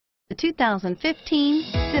The 2015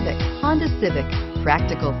 Civic, Honda Civic.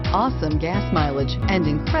 Practical, awesome gas mileage, and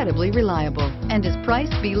incredibly reliable, and is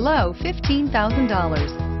priced below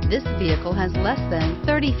 $15,000. This vehicle has less than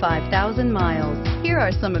 35,000 miles. Here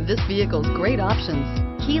are some of this vehicle's great options: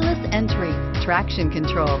 keyless entry, traction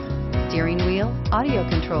control, steering wheel audio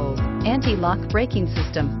controls, anti-lock braking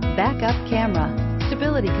system, backup camera,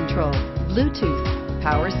 stability control, Bluetooth,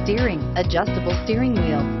 power steering, adjustable steering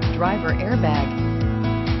wheel, driver airbag.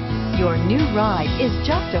 Your new ride is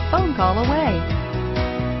just a phone call away.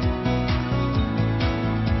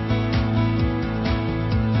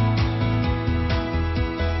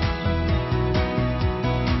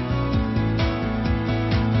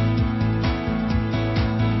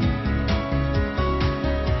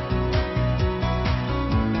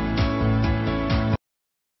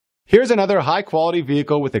 Here's another high-quality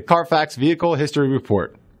vehicle with a Carfax Vehicle History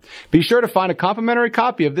Report. Be sure to find a complimentary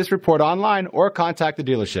copy of this report online or contact the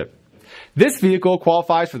dealership. This vehicle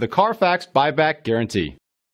qualifies for the Carfax Buyback Guarantee.